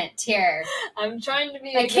parent here. I'm trying to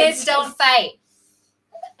be. My a good kids don't fight.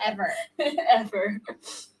 ever. Ever.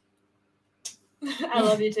 I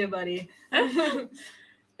love you too, buddy.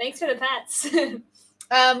 Thanks for the pats.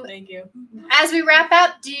 Thank you. As we wrap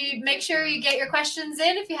up, do you make sure you get your questions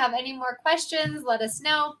in? If you have any more questions, let us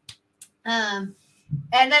know. And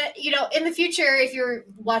then, in the future, if you're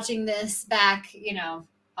watching this back,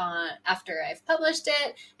 after I've published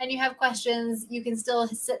it and you have questions, you can still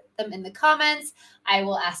sit them in the comments. I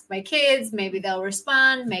will ask my kids. Maybe they'll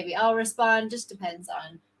respond. Maybe I'll respond. Just depends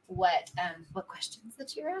on what questions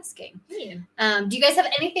that you're asking. Yeah. Do you guys have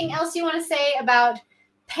anything else you want to say about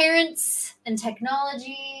parents and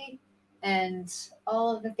technology and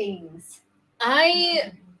all of the things?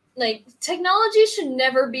 Technology should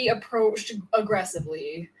never be approached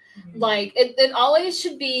aggressively. Like it always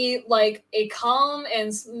should be like a calm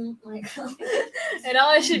and it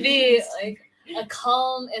always should be like a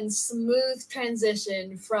calm and smooth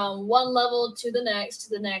transition from one level to the next, to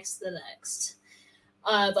the next, to the next.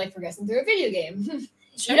 Like progressing through a video game.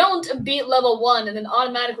 Sure. You don't beat level 1 and then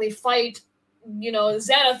automatically fight,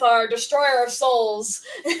 Xanathar, destroyer of souls.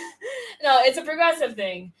 No, it's a progressive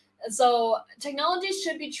thing. And so technology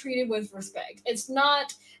should be treated with respect. It's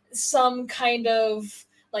not some kind of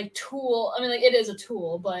tool. I mean, it is a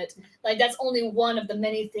tool, but that's only one of the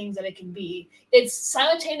many things that it can be. It's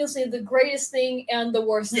simultaneously the greatest thing and the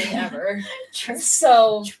worst thing ever.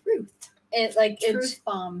 So Truth. Truth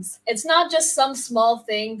bombs. It's not just some small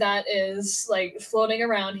thing that is floating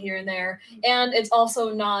around here and there, and it's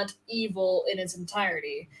also not evil in its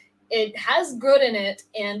entirety. It has good in it,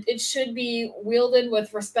 and it should be wielded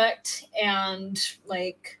with respect and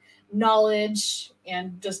knowledge,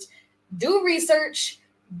 and just do research,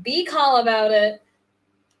 be calm about it,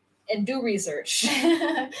 and do research.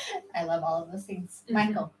 I love all of those things.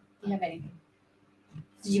 Michael, do you have anything?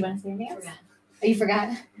 Did you want to say anything else? Forgot. Oh, you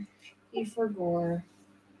forgot? You forgot.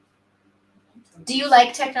 Do you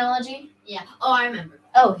like technology? Yeah. Oh, I remember.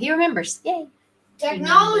 Oh, he remembers. Yay.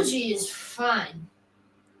 Technology is fine.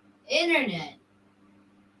 Internet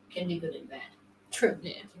can be good and bad. True.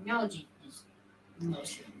 Yeah. Technology is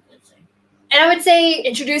mostly a good thing. And I would say,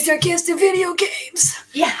 Introduce your kids to video games.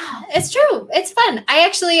 yeah, it's true. It's fun.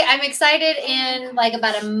 I'm excited. In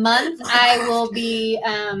about a month, I will be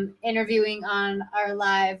interviewing on our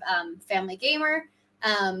live Family Gamer,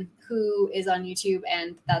 who is on YouTube,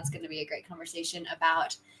 and that's going to be a great conversation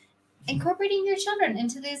about incorporating your children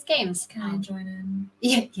into these games. Can I join in?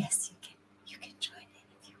 Yeah, yes, you can. You can join in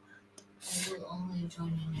if you I will only join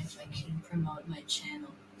in if I can promote my channel.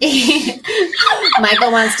 want.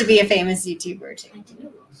 Michael wants to be a famous YouTuber too. I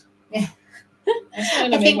do. I'm I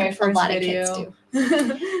make think my first a lot video. of kids do.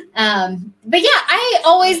 But yeah, I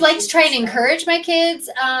always like to try and encourage my kids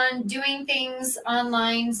on doing things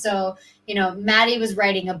online. So, Maddie was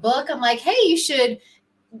writing a book. I'm like, hey, you should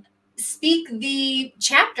speak the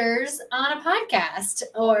chapters on a podcast,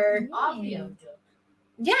 or Audio joke.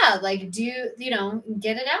 yeah,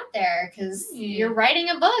 get it out there, because Yeah. you're writing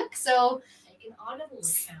a book. So Like an Audible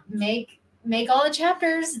account. make all the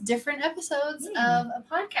chapters different episodes Yeah. of a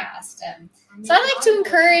podcast. And Or So I make like to Audible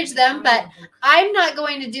encourage them, but audiobook. I'm not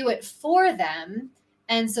going to do it for them.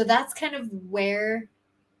 And so that's kind of where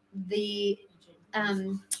the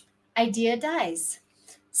idea dies.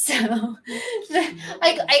 So I'll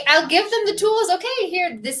give them the tools. Okay,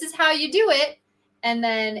 here, this is how you do it. And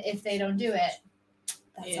then if they don't do it,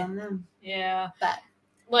 that's Yeah. on them. Yeah. But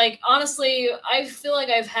Honestly, I feel like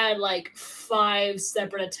I've had 5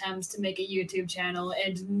 separate attempts to make a YouTube channel,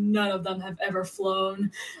 and none of them have ever flown.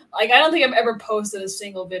 I don't think I've ever posted a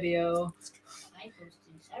single video. I posted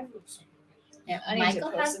several single videos. yeah, I need to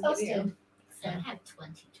Michael post has a video. posted. I have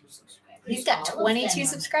 22 subscribers. He's got All of 22 them are-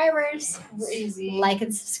 subscribers. Crazy. Like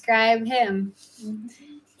and subscribe him.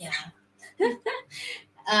 Yeah.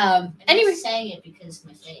 Anyway, I'm saying it because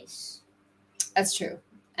my face. that's true.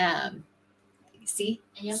 See,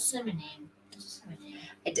 And you also said my name. You also said my name.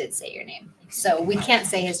 I did say your name. So we can't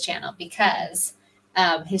say his channel because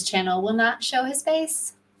his channel will not show his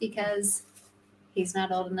face because he's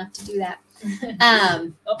not old enough to do that.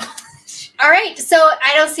 All right. So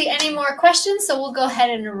I don't see any more questions. So we'll go ahead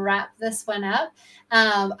and wrap this one up.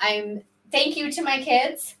 Thank you to my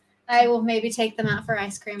kids. I will maybe take them out for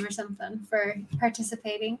ice cream or something for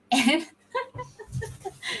participating.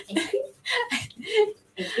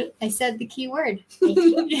 I said the key word. All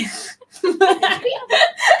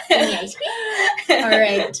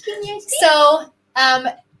right. So,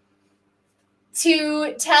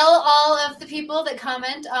 to tell all of the people that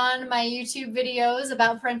comment on my YouTube videos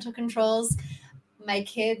about parental controls, my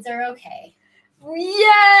kids are okay.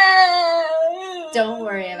 Yeah. Don't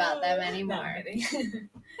worry about them anymore. No, I'm kidding.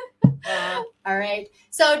 All right.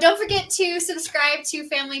 So don't forget to subscribe to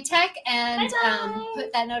Family Tech and Bye-bye.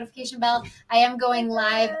 put that notification bell. I am going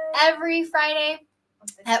live every Friday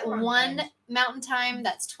at 1 Mountain Time.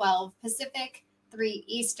 That's 12 Pacific, 3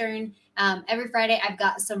 Eastern. Every Friday, I've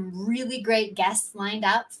got some really great guests lined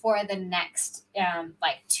up for the next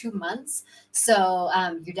 2 months. So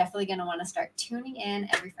you're definitely going to want to start tuning in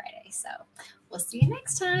every Friday. So we'll see you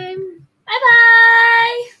next time.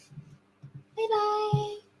 Bye-bye. Bye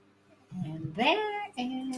bye. And there is.